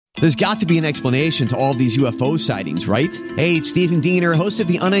There's got to be an explanation to all of these UFO sightings, right? Hey, it's Stephen Diener, host of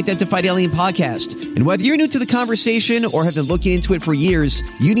the Unidentified Alien Podcast. And whether you're new to the conversation or have been looking into it for years,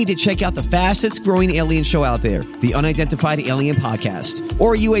 you need to check out the fastest growing alien show out there, the Unidentified Alien Podcast,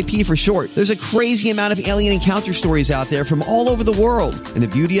 or UAP for short. There's a crazy amount of alien encounter stories out there from all over the world. And the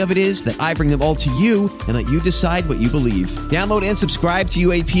beauty of it is that I bring them all to you and let you decide what you believe. Download and subscribe to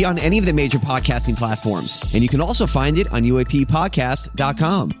UAP on any of the major podcasting platforms. And you can also find it on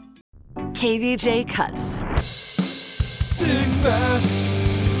UAPpodcast.com. KVJ Cuts. Think fast,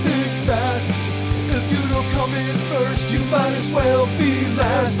 think fast. If you don't come in first, you might as well be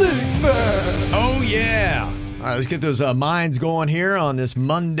last. Think fast. Oh, yeah. All right, let's get those minds going here on this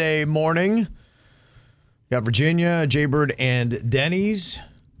Monday morning. Got Virginia, Jaybird, and Denny's.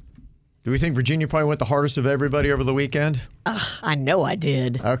 Do we think Virginia probably went the hardest of everybody over the weekend? I know I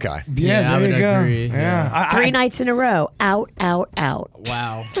did. Okay. Yeah, there you go. Agree. Yeah. Three nights in a row. Out.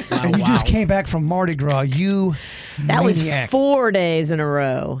 Wow. And you just came back from Mardi Gras. You That was maniac. 4 days in a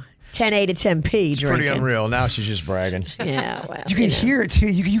row. 10A to 10P It's drinking. pretty unreal. Now she's just bragging. Yeah, well. You can hear it, too.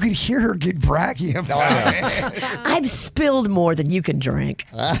 You can hear her get braggy about it. I've spilled more than you can drink.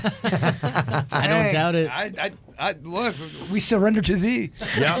 I don't doubt it. Look, we surrender to thee.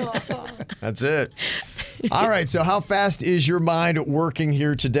 Yep. That's it. All right, so how fast is your mind working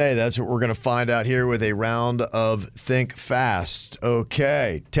here today? That's what we're going to find out here with a round of Think Fast.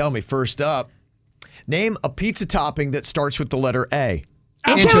 Okay, tell me, first up, name a pizza topping that starts with the letter A.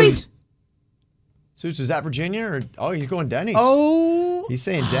 Anchovies. Suits, was that Virginia? Or, oh, he's going Denny's. Oh. He's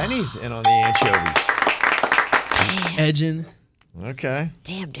saying Denny's in on the anchovies. Edging. Okay.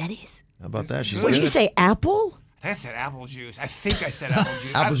 Damn, Denny's. How about that? She's What did good. you say, apple? I said apple juice. I think I said apple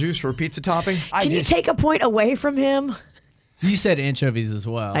juice. Apple juice for a pizza topping? Can you take a point away from him? You said anchovies as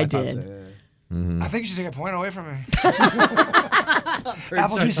well. I thought did. so. I think you should take a point away from me.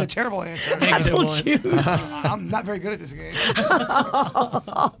 Apple juice is a terrible answer. Apple juice. I'm not very good at this game.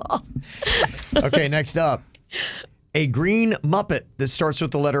 Okay, next up. A green Muppet that starts with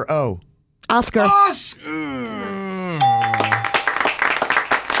the letter O. Oscar.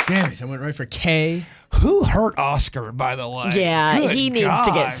 Damn it, I went right for K. Who hurt Oscar, by the way? Yeah, Good he needs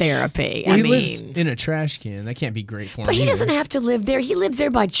to get gosh. therapy. Well, I he lives mean, in a trash can. That can't be great for him. but he either. doesn't have to live there. He lives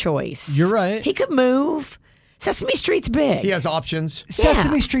there by choice. You're right. He could move. Sesame Street's big. He has options.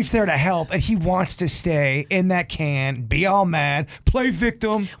 Sesame Street's there to help, and he wants to stay in that can, be all mad, play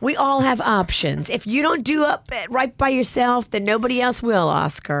victim. We all have options. If you don't do up right by yourself, then nobody else will,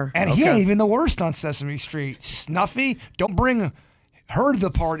 Oscar. And he ain't even the worst on Sesame Street. Snuffy, don't bring her to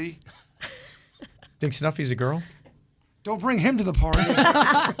the party. Think Snuffy's a girl? Don't bring him to the party.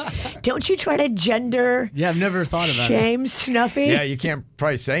 Don't you try to gender Yeah, I've never thought about it. shame Snuffy? Yeah, you can't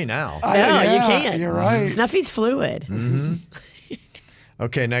probably say now. No, you can't. You're right. Snuffy's fluid.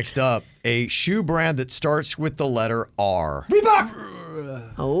 Okay, next up. A shoe brand that starts with the letter R.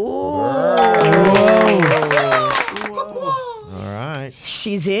 Reebok. All right.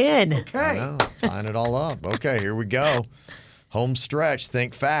 She's in. I Okay. know. Line it all up. Okay, here we go. Home stretch.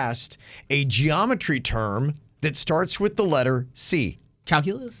 Think fast. A geometry term that starts with the letter C.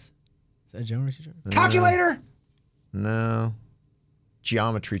 Calculus? Is that a geometry term? Calculator. No.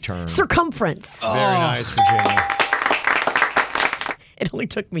 Geometry term. Circumference. Very nice, Virginia. It only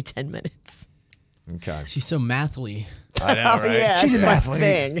took me 10 minutes. Okay. She's so mathly. I know, right? Yeah, She's that's an my athlete.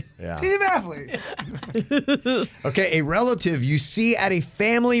 thing. Yeah. He's an athlete. Okay, a relative you see at a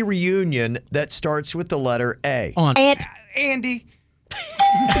family reunion that starts with the letter A. Aunt. Aunt. Andy.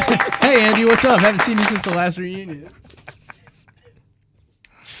 Hey, Andy, what's up? Haven't seen you since the last reunion.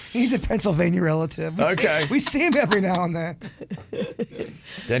 He's a Pennsylvania relative. Okay. We see him every now and then.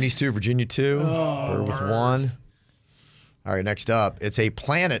 Denny's 2, Virginia 2. Bird with 1. All right, next up. It's a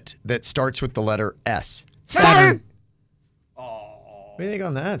planet that starts with the letter S. Saturn. What do you think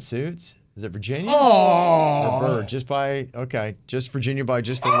on that, Suits? Is it Virginia? Or Bird? Just by, okay, just Virginia by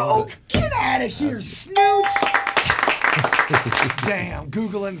just a little bit. Get out of here, snoots. Damn,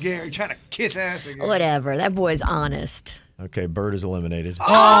 Googling Gary, trying to kiss ass again. Whatever. That boy's honest. Okay, Bird is eliminated.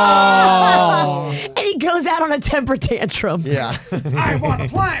 And he goes out on a temper tantrum. Yeah. I want to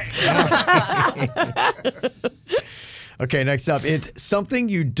play. Okay, next up. It's something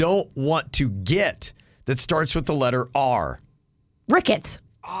you don't want to get that starts with the letter R. Ricketts.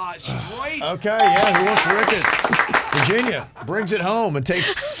 Ah, she's right. Okay, yeah, who wants Ricketts? Virginia brings it home and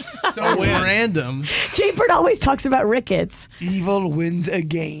takes So random. Jaybird always talks about rickets. Evil wins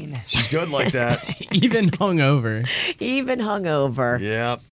again. She's good like that. Even hungover. Even hungover. Yep.